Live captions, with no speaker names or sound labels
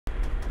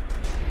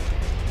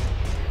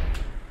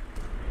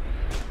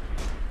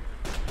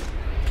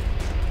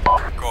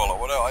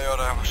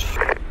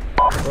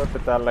Tuotte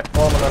tälle.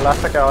 Kolmonen,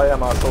 lähtekää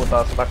ajamaan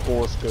suuntaan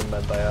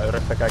 160 ja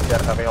yrittäkää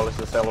kiertää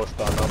vihollisen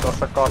selustaan. Ne on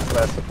tuossa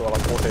katveessa tuolla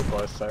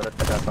pusikoissa,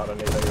 yrittäkää saada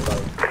niitä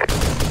ylälle.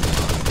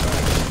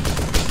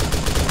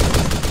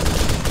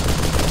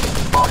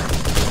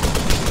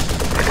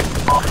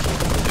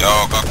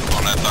 Joo,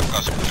 kakkonen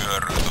takas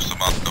pyöryy tuossa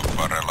matkan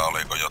varrella,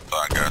 oliko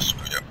jotain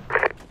käskyjä?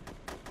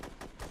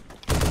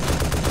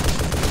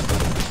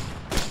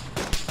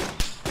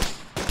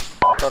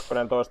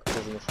 Kakkonen toista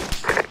kysymys.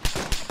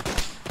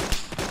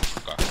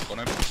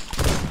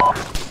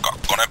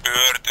 Kakkonen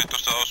pyörtyi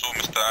tuossa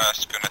osumista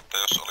äsken, että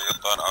jos oli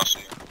jotain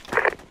asiaa.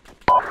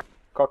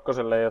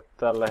 Kakkoselle ei ole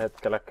tällä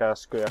hetkellä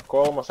käskyjä.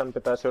 Kolmosen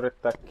pitäisi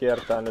yrittää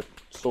kiertää nyt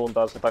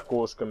suuntaan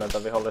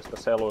 160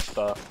 vihollista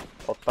selustaa.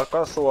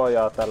 Ottakaa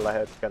suojaa tällä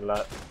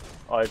hetkellä.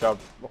 Aika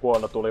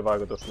huono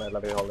tulivaikutus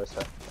meillä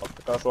viholliseen.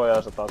 Ottakaa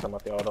suojaiset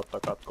asemat ja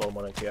odottakaa, että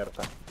kolmonen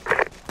kiertää.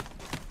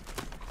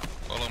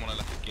 Kolmonen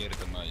lähti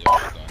kiertämään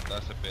jostain.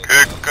 Tässä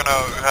Ykkönen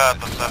on yhä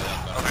tässä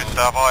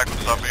yrittää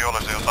vaikuttaa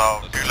vihollisen, jota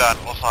on kylän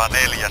osa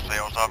 4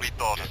 ja osa 5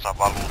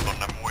 valuu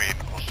tonne muihin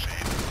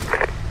osiin.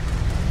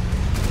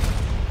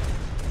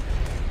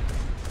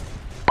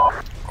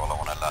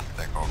 Kolmonen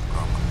lähtee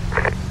kokkaamaan.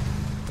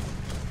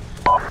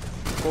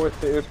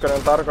 Kuitti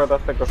ykkönen,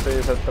 tarkoitatteko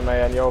siis, että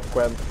meidän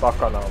joukkueen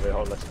takana on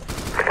vihollista?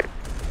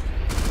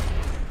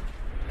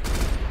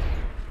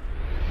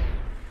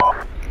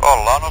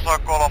 Ollaan osa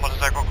 3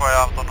 ja koko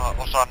ajan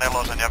osa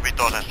 4 ja 5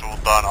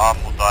 suuntaan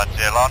ammutaan. Et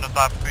siellä on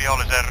jotain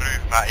vihollisen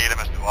ryhmää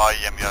ilmesty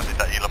aiemmin ja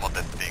sitä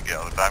ilmoitettiinkin.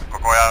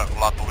 Koko ajan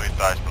ollaan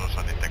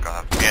tulitaistelussa niiden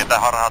kanssa. Pientä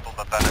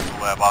harhatunta tänne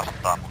tulee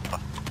vastaan, mutta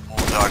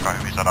muuten aika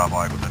hyvin saadaan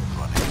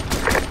vaikutettua. Niin.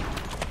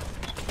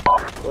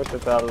 Kuitti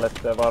tälle,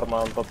 ettei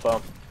varmaan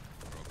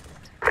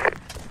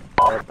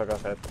ottakaa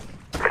se.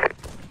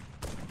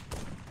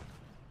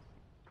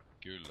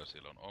 Kyllä,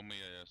 siellä on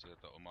omia ja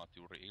sieltä omat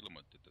juuri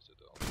ilmoitti, että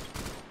sieltä on.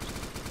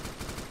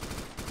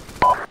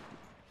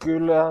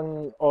 Kyllähän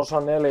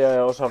osa 4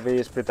 ja osa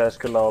 5 pitäisi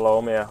kyllä olla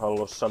omien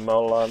hallussa. Me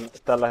ollaan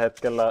tällä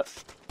hetkellä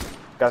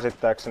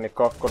käsittääkseni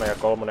 2 ja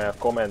 3 ja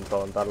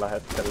komento on tällä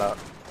hetkellä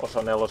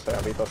osa 4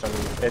 ja 5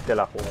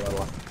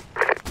 eteläpuolella.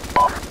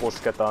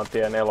 Pusketaan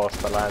tie 4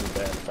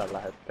 länteen tällä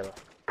hetkellä.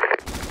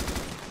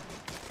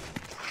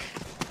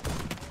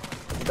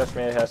 Mitäs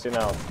miehiä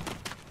sinä oot?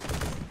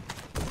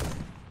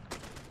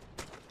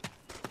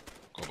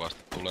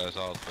 Kovasti tulee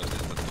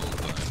Southwestista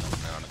tulta, en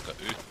ole ainakaan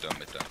yhtään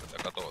mitään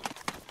tätä katoa.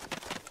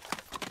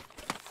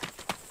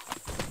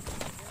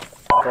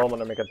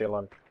 Kolmonen, mikä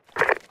tilanne?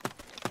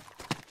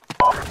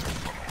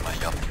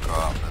 Kolmonen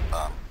jatkaa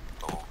tätä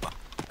tulta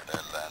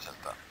edelleen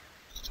sieltä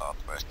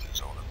Southwestin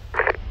suunnilta.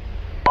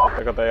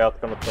 Oletteko te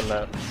jatkanut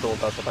tonne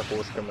suuntaan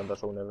 160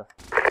 suunnilleen?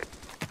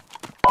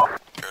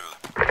 Kyllä.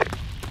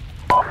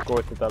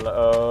 Kuitti tällä.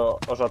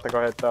 Osaatteko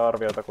heittää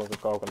arviota, kuinka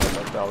kaukana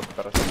olette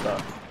alkuperäisestä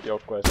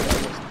joukkueen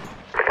sijainnosta?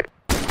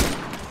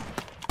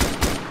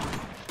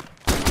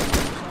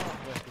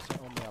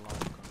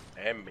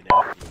 En minä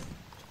tiedä.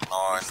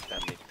 Noin.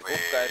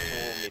 Kuka ei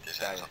puhu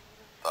mitään.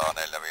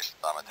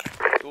 400 metriä.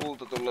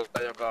 Tulta tulee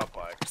joka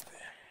paikasta.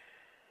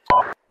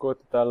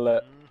 Kuitti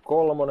tälle.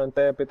 Kolmonen,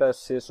 teidän pitäisi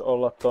siis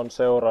olla ton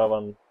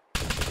seuraavan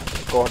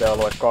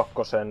kohdealue 2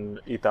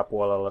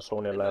 itäpuolella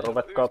suunnilleen.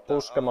 Ruvetkaa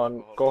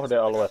puskemaan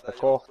kohdealuetta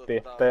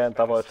kohti. Teidän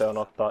tavoite on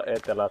ottaa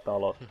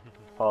etelätalot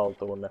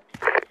haltuunne.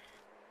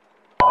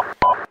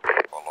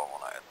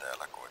 Kolmonen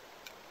etelä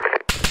kuitti.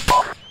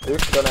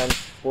 Ykkönen,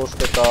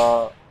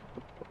 puskekaa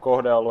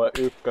kohdealue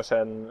 1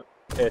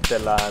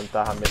 etelään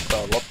tähän, missä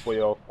on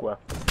loppujoukkue.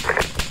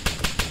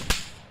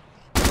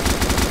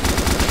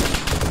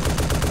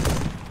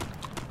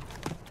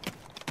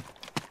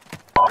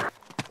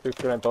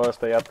 Ykkönen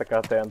toista,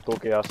 jättäkää teidän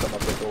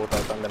tukiasemat ja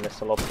tuutaan tänne,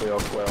 missä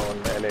loppujoukkue on,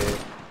 eli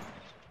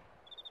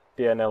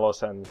tie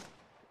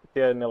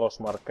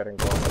 4-markkerin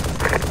kohdalla.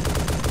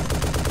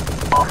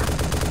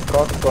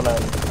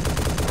 Kakkonen,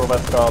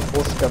 ruvetkaa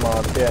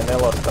puskemaan tie 4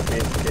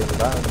 pitkin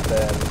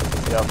länteen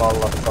ja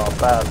vallatkaa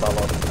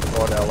päätalot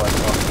kohdealueen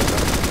 2.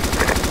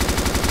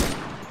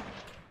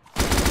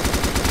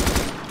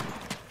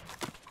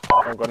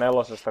 Onko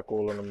 4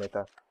 kuulunut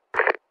mitään?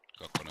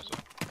 Kakkonen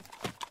saa.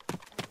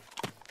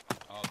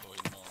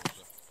 Autoihin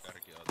nousee,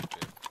 kärkiauto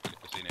siihen.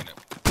 Elikkä sininen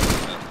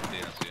tästä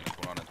tien siinä,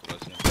 punainen tulee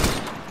siihen.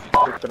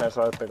 Ykkönen,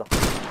 saitteko?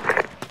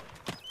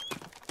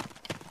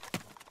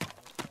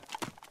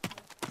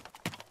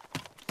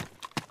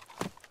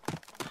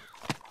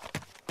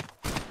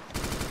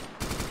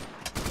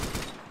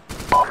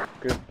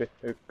 Kymppi,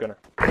 ykkönen.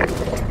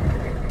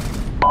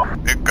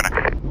 Ykkönen.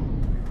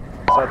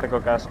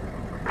 Saitteko käsky?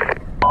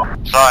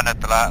 Sain,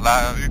 että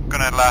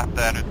ykkönen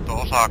lähtee nyt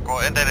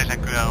edellisen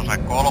kylän osa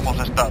 3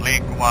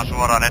 liikkumaan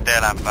suoraan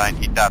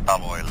etelänpäin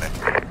itätaloille.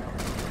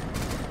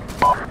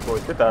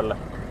 Kuitti tälle.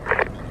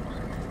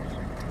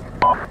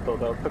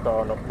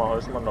 Toteuttakaa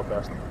mahdollisimman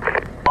nopeasti.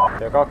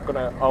 Ja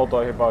kakkonen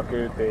autoihin vaan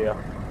kyytiin ja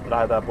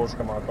lähdetään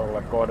puskemaan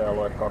tolle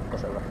kohdealue 2.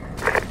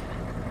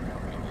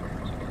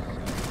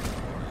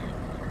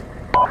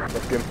 Ja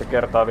 10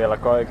 kertaa vielä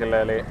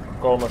kaikille, eli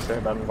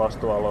kolmosryhmän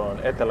vastuualue on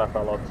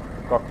etelätalot,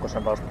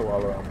 kakkosen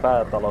vastuualue on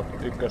päätalot,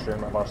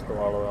 ykkösryhmän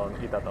vastuualue on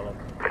itätalot.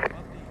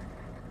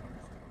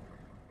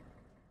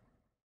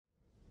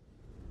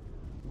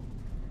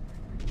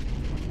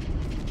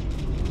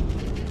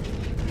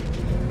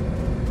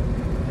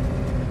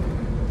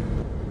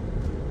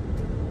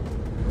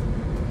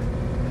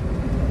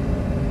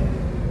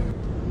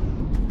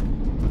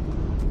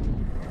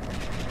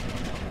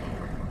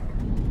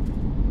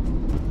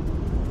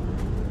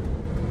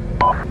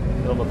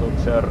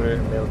 Ilmoituksia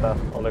ryhmiltä.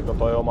 Oliko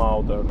toi oma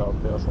auto, joka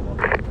otti osuman?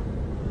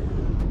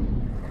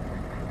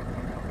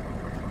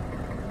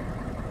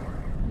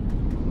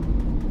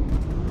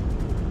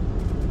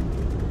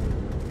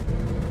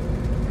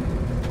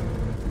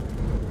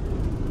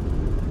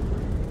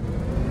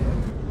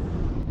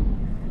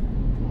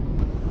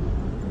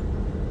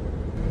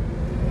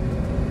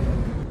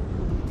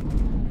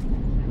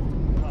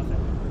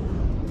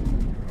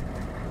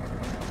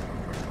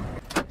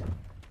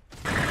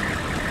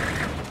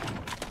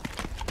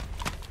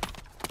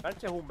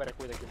 Se hummeri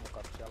kuitenkin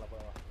mukaan, siellä voi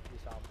olla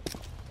lisää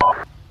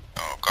ampuja.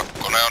 Joo,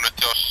 kakkonen on nyt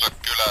jossain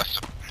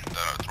kylässä.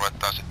 Nyt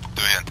ruvetaan sitten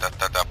tyhjentää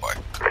tätä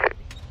paikkaa.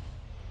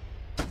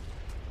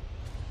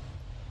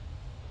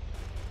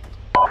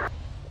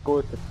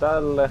 Kuitti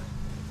tälle.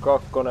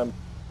 Kakkonen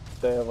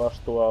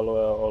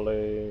vastuualue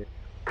oli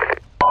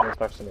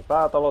muistaakseni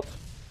päätalot.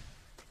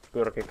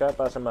 Pyrkikää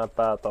pääsemään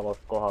päätalot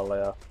kohdalle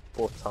ja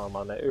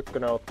putsaamaan ne.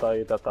 Ykkönen ottaa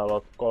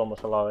itätalot,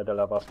 kolmosella on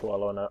edelleen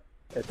vastuualueena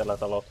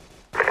etelätalot.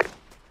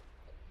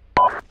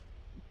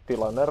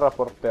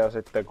 Tilanneraportteja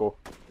sitten, kun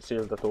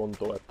siltä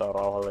tuntuu, että on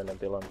rauhallinen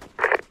tilanne.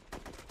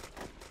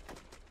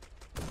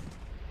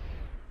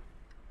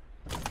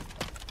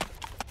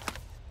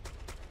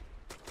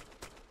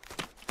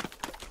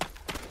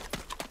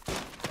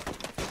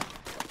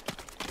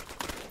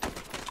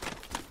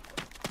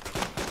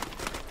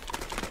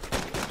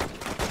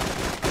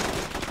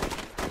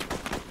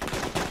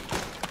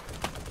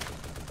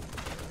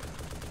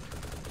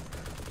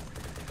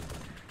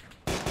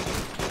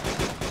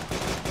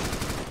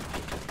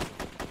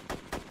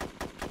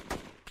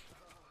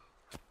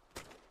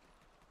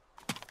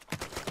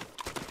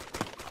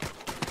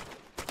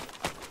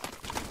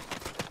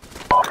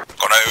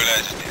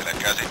 Yleisesti,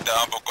 älkää sitten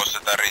ampuko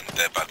sitä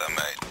rinteen päältä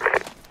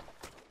meitä.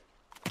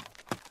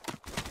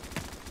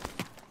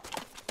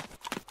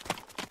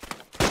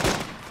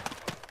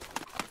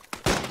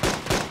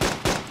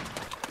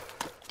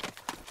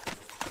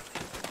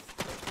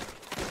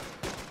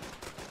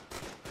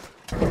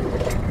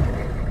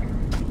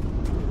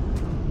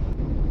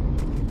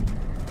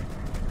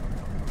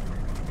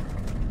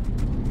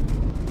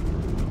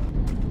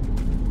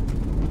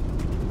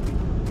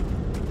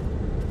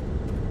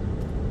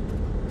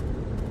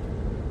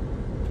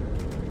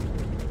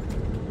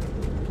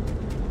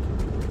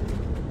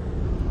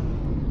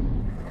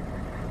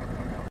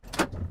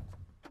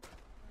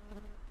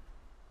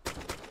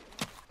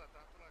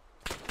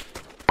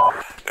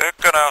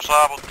 Ykkönen on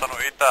saavuttanut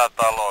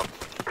itätalon.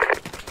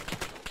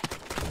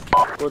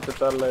 Kuitti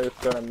tälle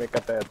ykkönen,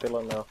 mikä teidän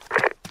tilanne on?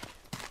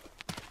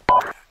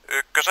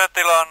 Ykkösen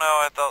tilanne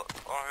on, että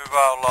on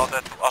hyvä olla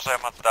otettu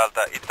asemat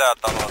täältä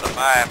itätalolta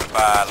mäen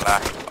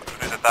päällä.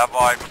 Yritetään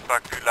vaikuttaa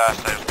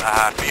kylässä, jos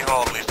nähdään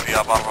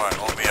vihollisia varoen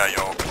omia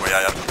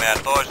joukkoja. Ja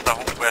meidän toista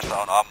hupeesta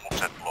on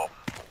ammukset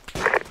loppu.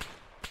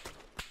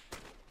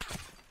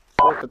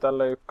 Kuitti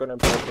tälle ykkönen,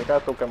 pyrkikää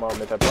tukemaan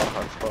miten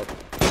parhaaksi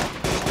voit.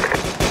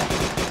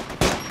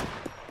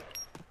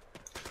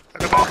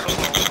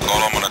 Pystyykö se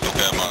kolmonen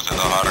tukemaan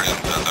sitä harjan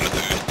täältä nyt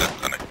yhteen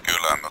tänne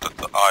kylään? Me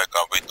otetaan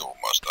aikaa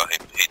vituumasta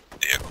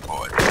hittiä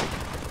koko ajan.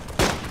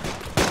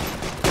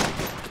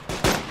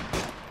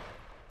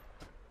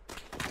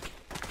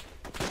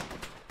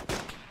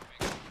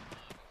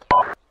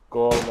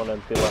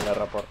 Kolmonen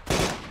tilanneraportti.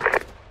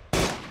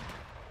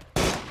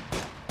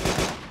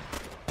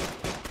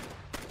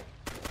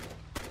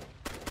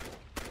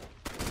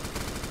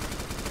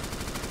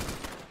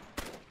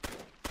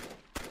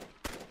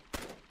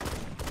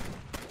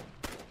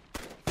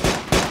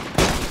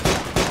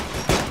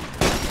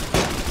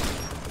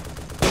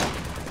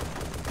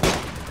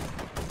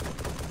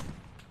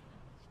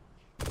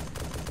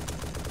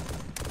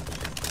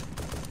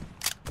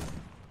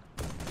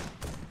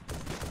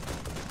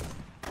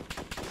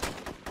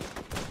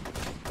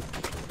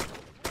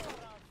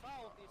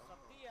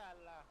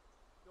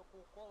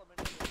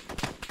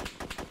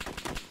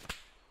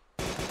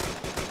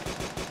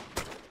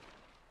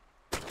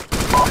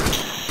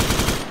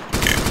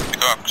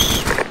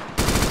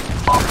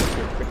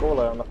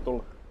 Kuulee, anna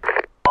tulla.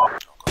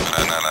 Onko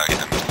meillä enää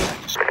lääkintämiestä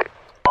hengissä?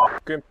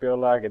 10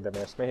 on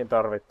lääkintämies, mihin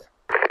tarvitte?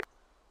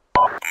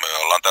 Me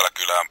ollaan täällä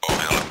kylän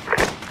pohjalla.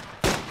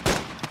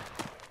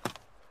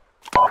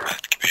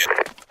 Hetki vielä.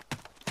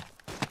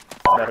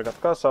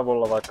 Merkatkaa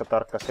savulla vaikka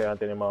tarkka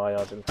sijainti, niin mä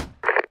ajan sinne.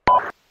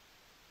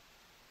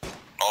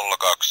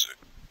 02.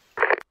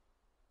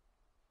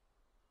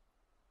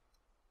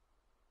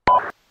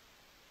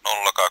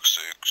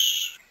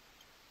 021.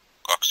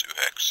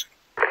 29.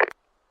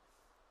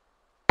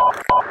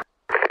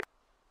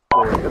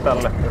 Kuulitte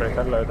tälle,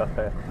 yritän löytää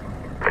teidät.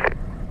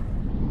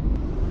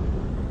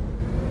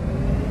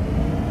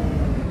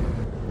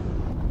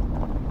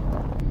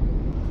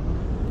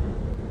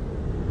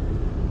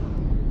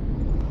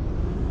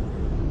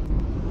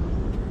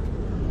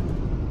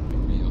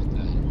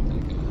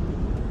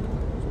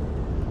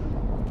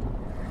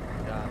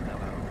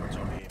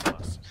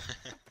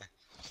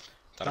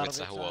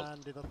 Pidät sä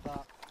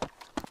huolta?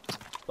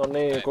 No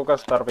niin,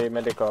 kukas tarvii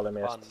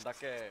medikaalimiestä?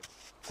 Pandake.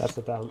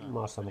 Tässä tää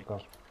maassa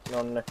mukaan.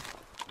 Nonne.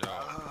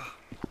 Joo.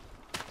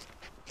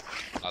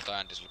 Laita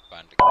Andy sulle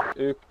bändi.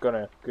 1,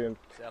 10.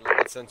 Siellä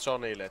laitat sen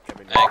Johnnylle, etkä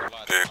minä. Ei kun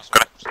laita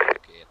masukuksen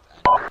että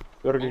Andy.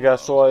 Pyrkikää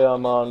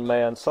suojaamaan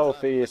meidän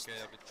Southeast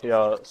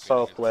ja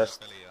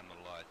Southwest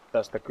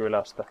tästä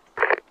kylästä.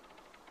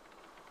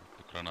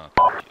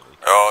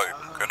 Joo,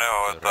 ykkönen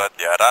hoitaa,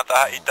 että jäädään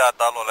tähän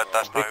itätalolle,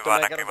 tästä on hyvä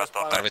näkymä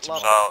tuonne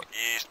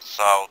East,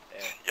 South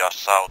ja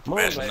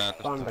Southwest.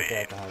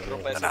 Niin,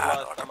 Rupesin tänään on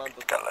aika laittamaan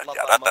pitkälle.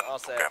 Jäädään tänne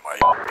aseen. tukemaan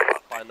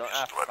johtamaan. Paino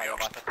F ja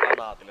vaihtaa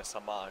granaatille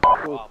samaan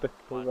aikaan. Kuutti,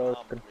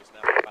 hyvä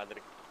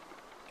ykkönen.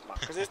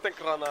 Makkasin sitten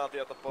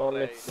granaatilta Nonni,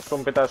 poreihin.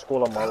 sun pitäis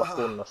kuulemma olla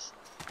kunnossa.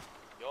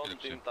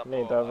 Jontin tapoo.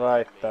 Niin tää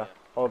väittää.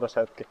 Ootas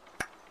hetki.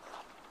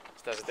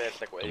 Sitä se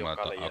teette, kun ei oo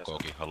kaljaa.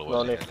 Akokin haluaa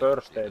No niin,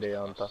 first aidi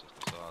antaa.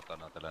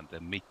 Saatana, täällä en tee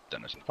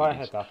mittänä sit.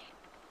 Vaihdetaan.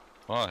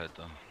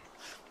 Vaihdetaan.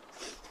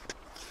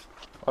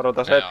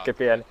 Odotas hetki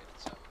pieni.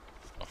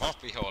 Oho,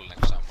 vihollinen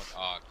kun sammut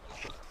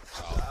AK:lla.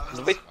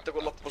 No vittu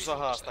kun loppu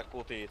sahasta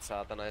kutit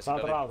saatana ja Saat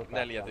siinä oli rautataa.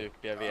 4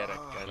 tyyppiä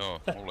vierekkäin.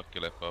 Joo,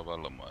 mullekin lepää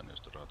vallan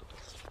mainiosta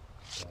rautateitä.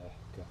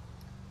 Ehkä.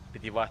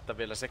 Piti vaihtaa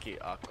vielä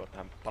sekin AK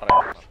tähän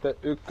parempaan. Sitten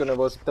 1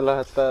 voi sitten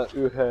lähettää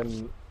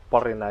yhden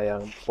parin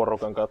äijän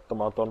porukan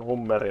katsomaan ton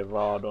Hummerin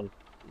raadon.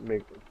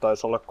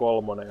 Taisi olla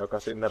 3, joka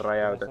sinne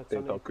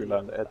räjäytettiin ton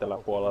kylän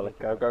eteläpuolelle.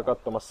 Käykää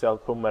katsomassa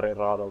sieltä Hummerin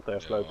raadolta,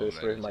 jos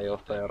löytyisi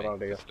ryhmänjohtajan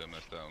radio.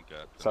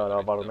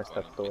 Saadaan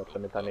varmistettua, että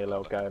mitä niille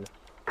on käynyt.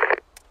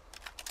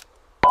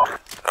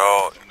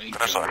 Joo,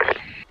 ykkönen sai.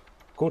 Se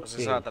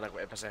Kutsi. saatana kun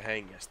eipä se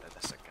hengestä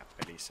tässäkään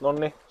pelissä.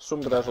 Nonni, sun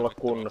pitäisi olla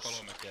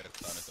kunnossa. 3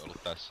 kertaa nyt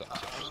ollut tässä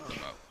asemassa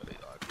tämä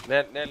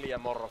peli 4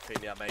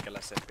 morfiinia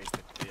meikäläisen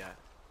pistettiin ja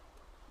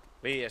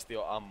 5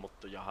 on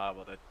ammuttu ja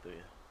haavoitettu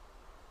ja...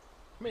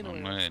 No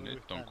niin,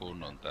 nyt on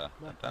kunnon tää.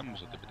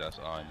 Tämmöset pitäis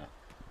aina.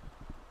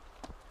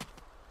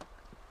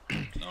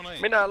 No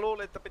niin. Minä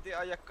luulin, että piti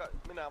ajaa...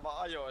 Minä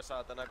vaan ajoin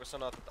saatana, kun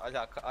sanoit, että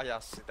ajaa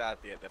sitä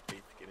tietä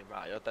pitkin, niin mä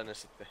ajoin tänne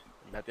sitten.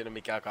 Mä en tiedä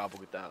mikä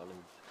kaupunki tää oli.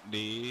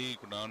 Niin,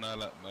 kun nää on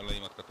näillä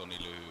välimatkat on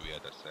niin lyhyitä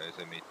tässä, ei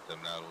se mitään.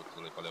 Minä luulin, että se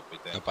oli paljon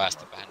pitempää. No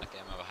päästäpähän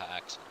näkemään vähän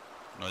action.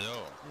 No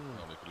joo,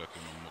 ne oli kyllä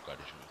kunnon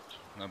Mogadishu juttu.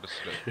 Näinpä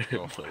sille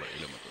johdolle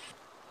ilmoitus.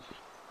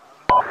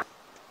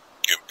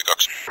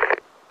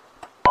 10-2.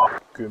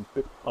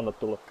 10, anna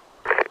tulla.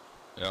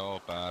 Joo,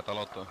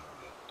 päätalot on.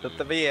 Te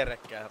ootte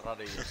vierekkäin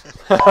radiossa.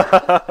 Tää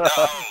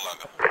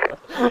ollaanko?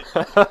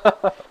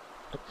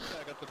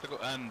 Tää katsotte kun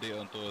Andy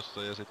on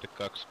tuossa ja sitten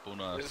 2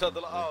 punaista. Niin se on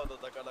tuolla auton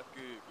takana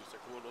kyykyssä,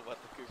 kuuluu vaan,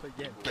 että kyykky.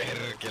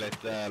 Perkele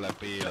täällä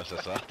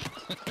piilossa saat.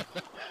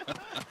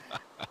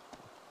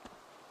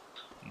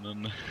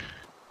 Nonne.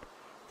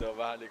 Se on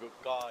vähän niinku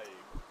Kai.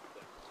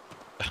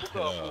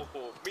 Kuka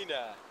puhuu?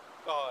 Minä,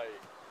 Kai.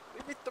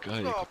 Niin vittu kuka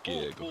Kaiku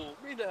kieko. puhuu?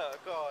 Minä,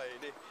 Kai.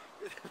 Niin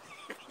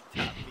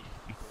mitä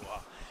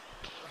vittua?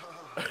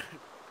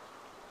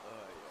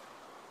 Ai,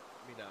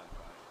 minä,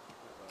 Kai.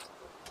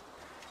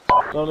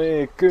 No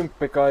niin,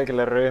 10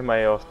 kaikille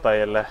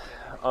ryhmänjohtajille.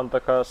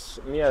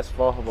 Antakas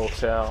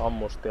miesvahvuuksia ja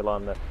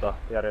ammustilannetta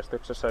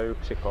järjestyksessä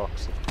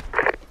 1-2.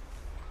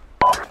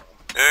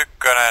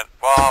 Ykkönen,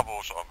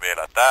 vahvuus on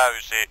vielä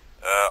täysi.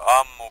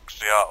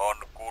 Ammuksia on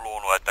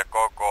kulunut, että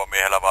koko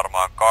miehellä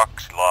varmaan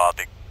 2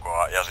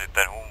 laatikkoa. Ja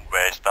sitten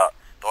humveista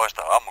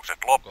toista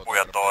ammukset loppu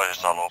ja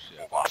toisessa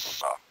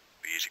loppumassa.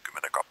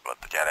 50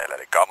 kappaletta jäljellä,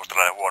 eli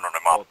ammustilainen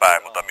huononemaan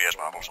päin, mutta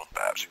miesvahvuus on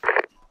täysi.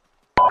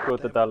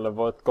 Kuitte tälle,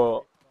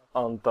 voitko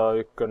antaa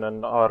 1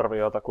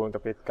 arviota, kuinka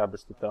pitkään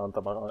pystytään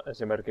antamaan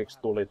esimerkiksi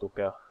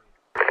tulitukea?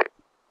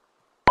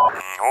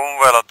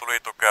 Humveilla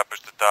tulitukea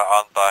pystytään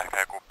antaa ehkä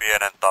joku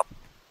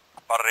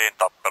parin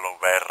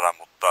tappelun verran,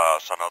 mutta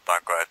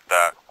sanotaanko,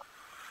 että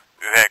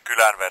 1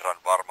 kylän verran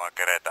varmaan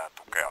keretään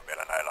tukea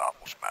vielä näillä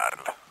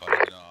ammusmäärillä. Paljon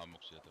siinä on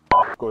ammuksia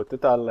Kuitti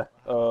tälle.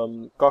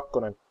 2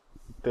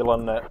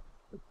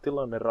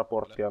 tilanne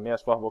raporttia,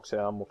 miesvahvuuksia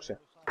ja ammuksia.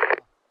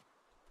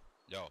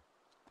 Joo.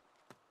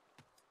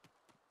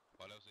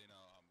 Paljon siinä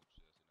on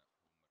ammuksia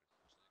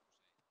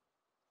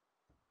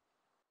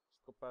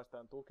Kun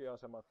päästään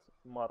tukiasemat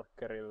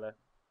markkerille,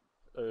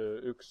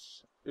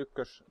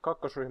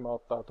 kakkosryhmä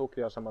ottaa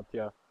tukiasemat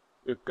ja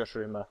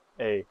ykkösryhmä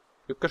ei.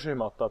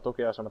 Ykkösryhmä ottaa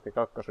tukiasemat ja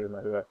kakkosryhmä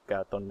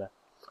hyökkää tonne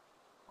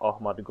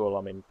Ahmad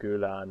Golamin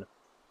kylään.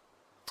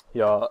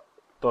 Ja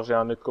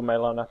tosiaan nyt kun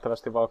meillä on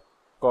nähtävästi vain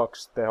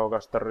 2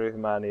 tehokasta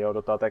ryhmää, niin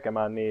joudutaan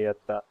tekemään niin,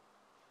 että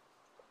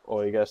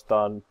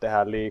oikeastaan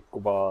tehdään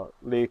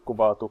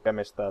liikkuvaa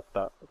tukemista,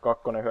 että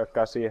 2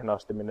 hyökkää siihen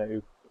asti, minne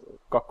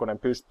 2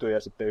 pystyy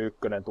ja sitten 1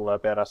 tulee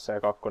perässä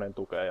ja 2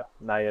 tukee ja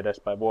näin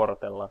edespäin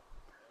vuorotellaan.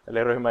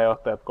 Eli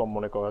ryhmänjohtajat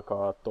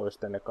kommunikoikaa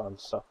toistenne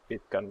kanssa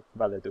pitkän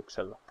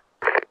välityksellä.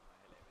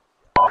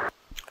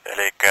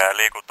 Eli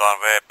liikutaan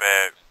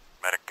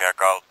VP-merkkejä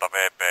kautta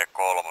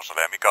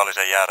VP3, ja mikä oli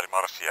se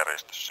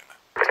marssijärjestys sinne?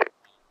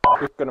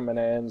 1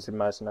 menee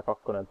ensimmäisenä,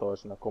 2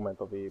 toisena,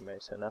 komento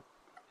viimeisenä.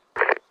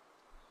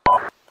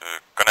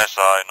 1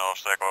 sai,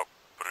 nouseeko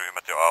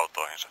ryhmät jo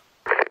autoihinsa?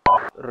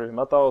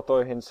 ryhmät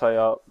autoihinsa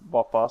ja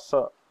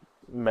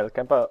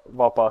melkeinpä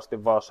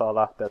vapaasti vaan saa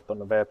lähteä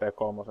tuonne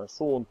VP3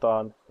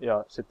 suuntaan.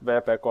 Ja sitten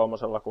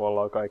VP3, kun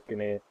ollaan kaikki,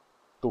 niin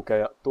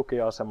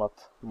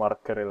tukiasemat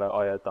markkerille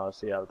ajetaan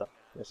sieltä.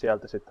 Ja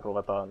sieltä sitten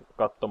ruvetaan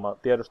katsomaan,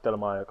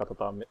 tiedustelemaan ja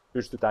katsotaan,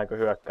 pystytäänkö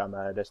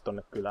hyökkäämään edes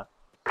tonne kylään.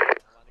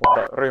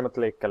 Mutta ryhmät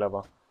liikkeelle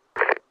vaan.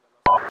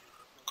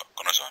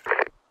 Kakkonen saan.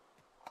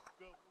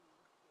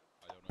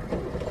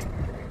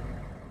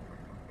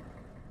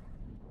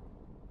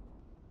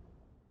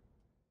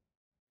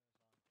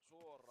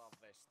 Suoraan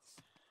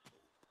vestissä.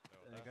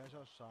 Eikä se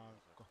oo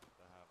sankko.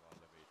 Tähän vaan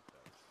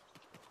levittää.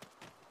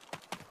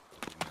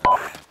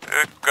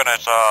 Ykkönen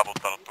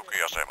saavuttanut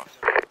tukiasemat.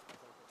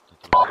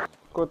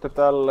 Kuitte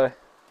tälle,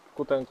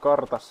 kuten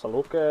kartassa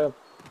lukee,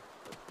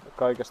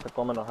 kaikesta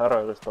komennon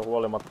häröilystä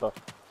huolimatta,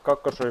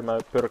 kakkosryhmä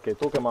pyrkii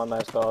tukemaan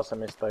näistä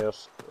asemista.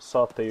 Jos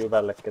saatte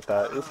jyvälle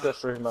ketään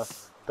ykkösryhmä,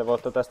 te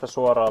voitte tästä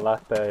suoraan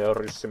lähteä jo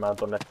ryssimään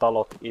tonne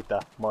talot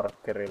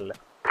itä-markkerille.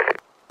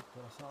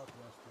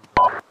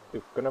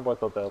 Ykkönen voi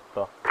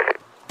toteuttaa.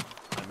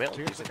 Me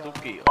oltiin se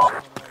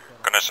tukiosa.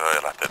 Ykkönen saa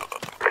ja lähtee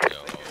toteuttamaan.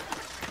 Joo.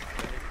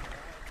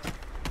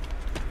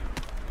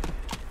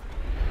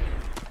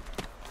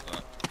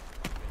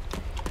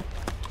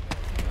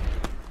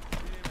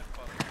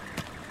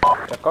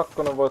 Ja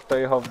kakkonen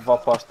voitte ihan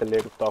vapaasti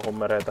liikuttaa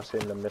hummereita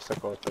sinne, missä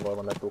koitte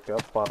voivanne tukea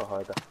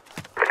parhaiten.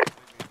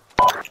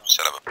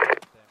 Selvä.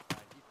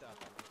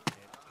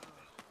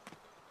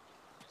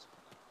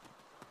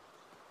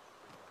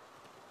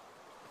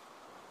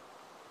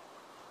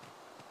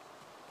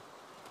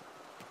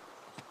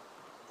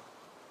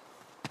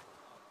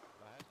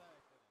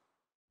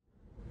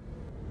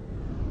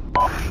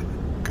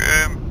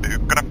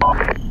 Ykkönen.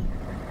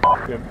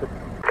 Kymppi.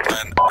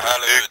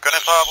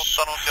 Ykkönen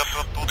saavuttanut ja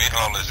tutkinut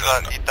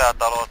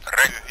itätalot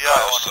tyhjää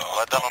on.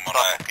 Aletaan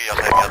ottaa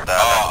tukiasemia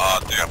täällä.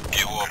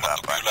 AA-tykki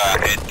huomattu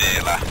kylän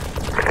etelä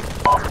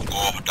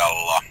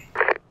kohdalla.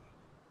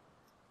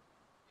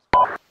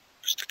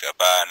 Pistäkää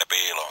päänne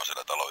piiloon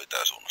siellä talon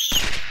itäsuunnassa.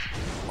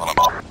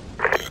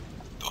 Valmis.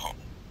 Tuohon.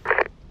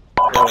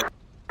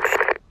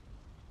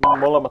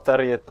 Molemmat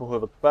ärjet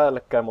puhuivat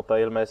päällekkäin, mutta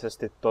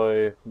ilmeisesti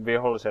toi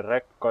vihollisen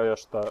rekka,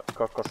 josta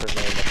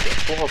kakkosryhmä on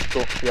tuhottu.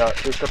 Ja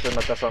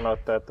ykkösryhmä te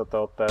sanoitte, että te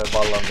olette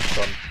vallannut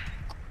ton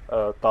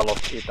talot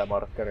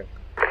itämarkkerin.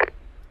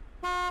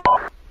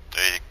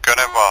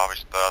 Ykkönen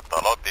vahvistaa,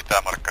 talot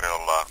itämarkkeri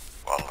ollaan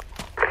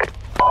vallattu.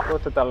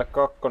 Voitte tälle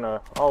kakkonen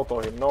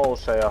autoihin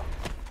nousee ja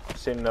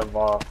sinne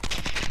vaan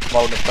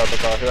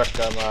valmistautukaa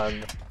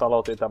hyökkäämään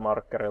talot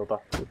itämarkkerilta.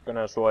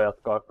 Ykkönen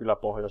suojatkaa kyllä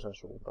pohjoisen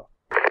suuntaan.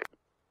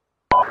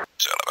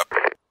 Selvä.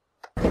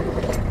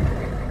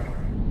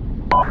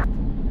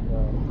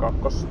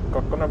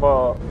 Kakkonen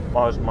vaan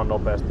mahdollisimman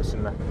nopeasti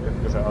sinne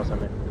ykkösen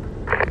asemiin.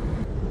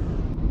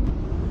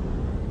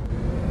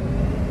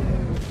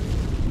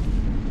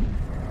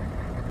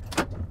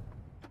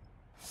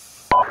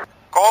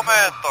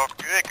 Komento,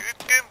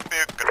 kymppi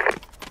ykkönen.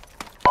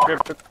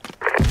 Kymppi.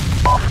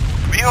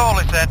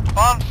 Vihollisen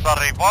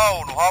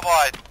panssarivaunu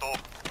havaittu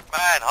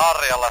mäen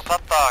harjalla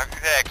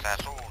 109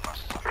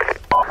 suunnassa.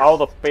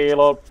 Autot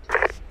piiloon.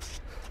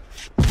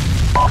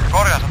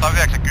 Korjaan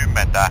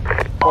 190.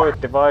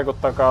 Koitti,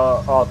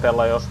 vaikuttakaa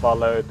AT:lla, jos vaan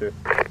löytyy.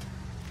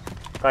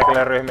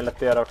 Kaikille ryhmille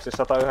tiedoksi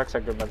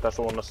 190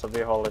 suunnassa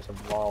vihollisen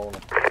vaunu.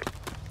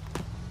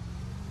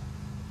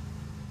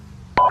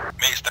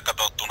 Mistä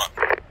katsottuna?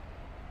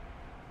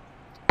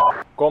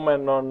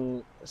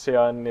 Komennon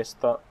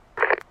sijainnista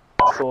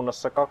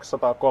suunnassa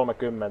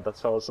 230,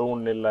 se on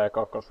suunnilleen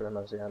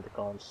kakkosryhmän sijainti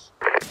kanssa.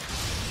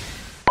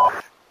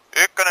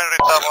 Ykkönen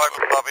yrittää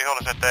vaikuttaa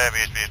vihollisen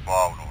T55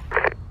 vaunuun.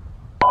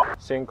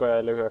 Sinko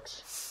jäi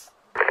lyhyeksi.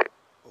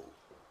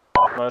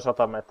 Noin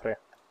 100 metriä.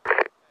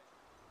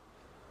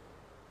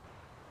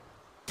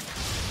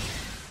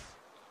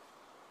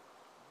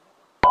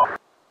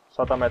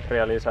 Sata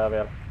metriä lisää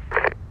vielä.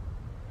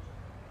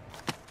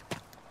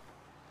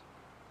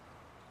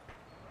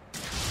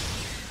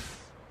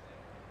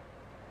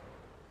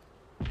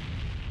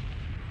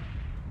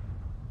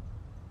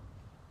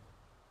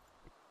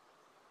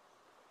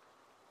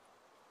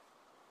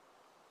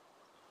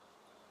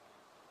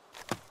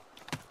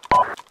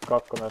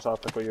 Kakkonen,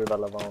 saatteko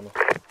jyvällä vaunu?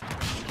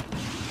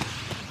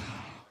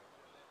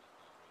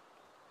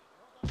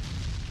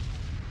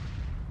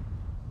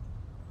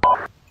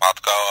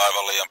 Matka on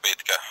aivan liian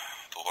pitkä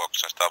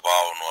tuhoksen sitä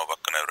vaunua,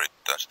 vaikka ne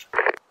yrittää sitä.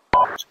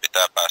 Se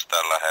pitää päästää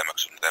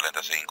lähemmäksi, nyt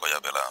elintä sinkoja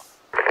vielä on.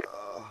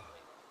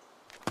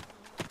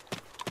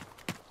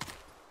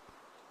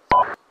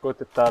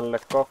 Koitti tälle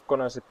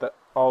kakkonen sitten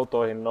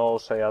autoihin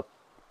nousee ja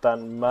tän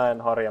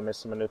mäen harja,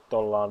 missä me nyt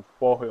ollaan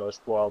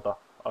pohjoispuolta,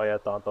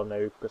 ajetaan tonne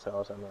ykkösen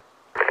asemalle.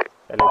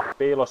 Eli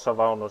piilossa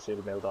vaunun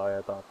silmiltä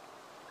ajetaan.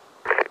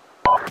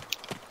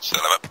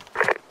 Selvä.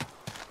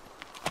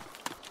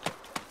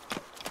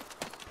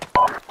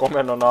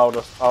 Komennon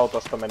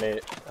autosta meni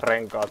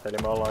renkaat, eli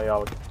me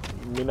ollaan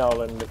minä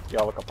olen nyt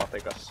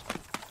jalkapatikassa.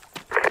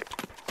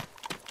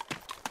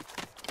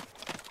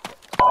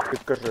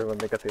 Ykkösryhmä,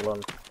 mikä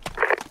tilanne?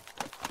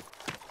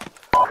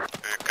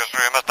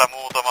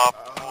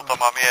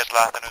 muutama mies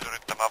lähtenyt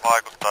yrittämään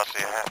vaikuttaa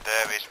siihen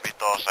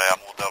D55 ja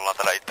muuten ollaan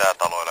täällä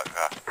itätaloilla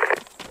yhä.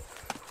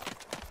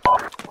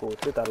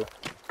 Kuutti tällä.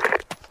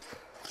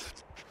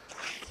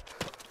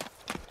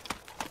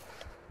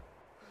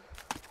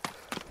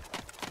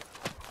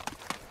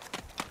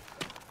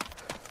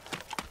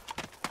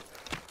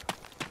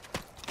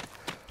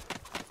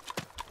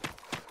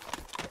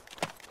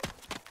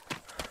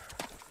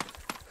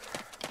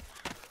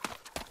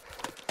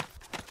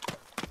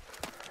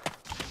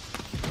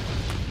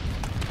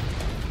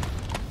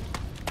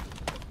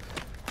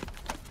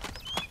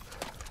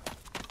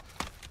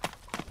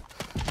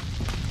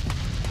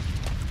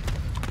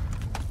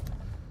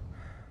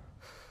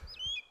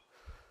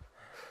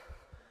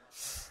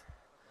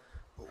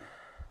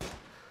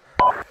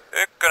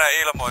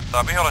 Ykkönen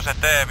ilmoittaa, vihollisen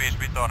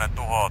T55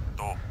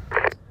 tuhottuu.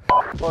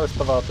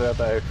 Loistavaa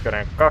työtä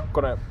ykkönen.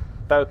 Kakkonen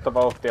täyttä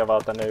vauhtia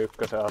vaan tänne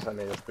ykkösen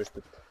aseniin, jos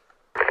pystyt.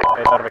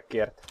 Ei tarvi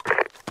kiertää.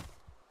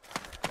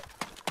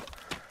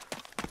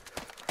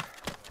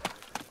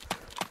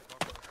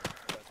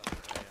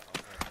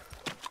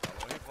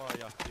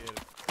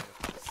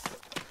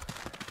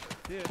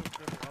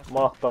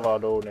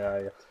 Mahtavaa duunia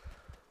äijät.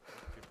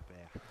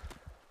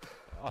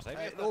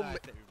 Aseimiestä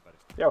näette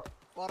ympäristöä. Joo.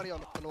 Varjo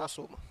on ottanut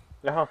osuma.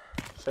 Jaha,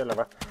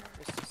 selvä.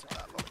 Missä se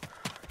täällä on?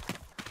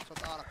 Se on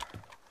täällä.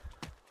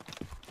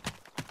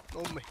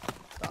 Nummi.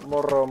 Täällä.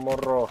 Moro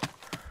moro.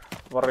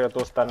 Varjo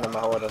tuus tänne, mä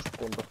hoidan sut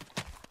kuntoon.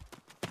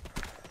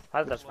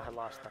 Laitetaan vähän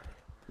lastaria.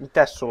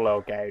 Mitäs sulle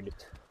on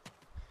käynyt?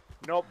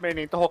 No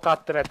menin tohon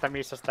kattelemaan, että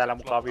missä täällä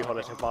mukaan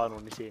vihollisen vaunu,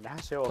 niin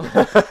siinähän se on.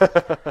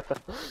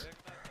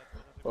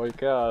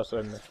 Oikea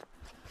asenne.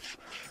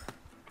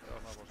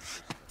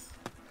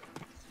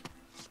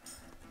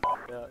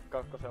 Ja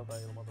kakkoselta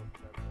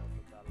ilmoitettu.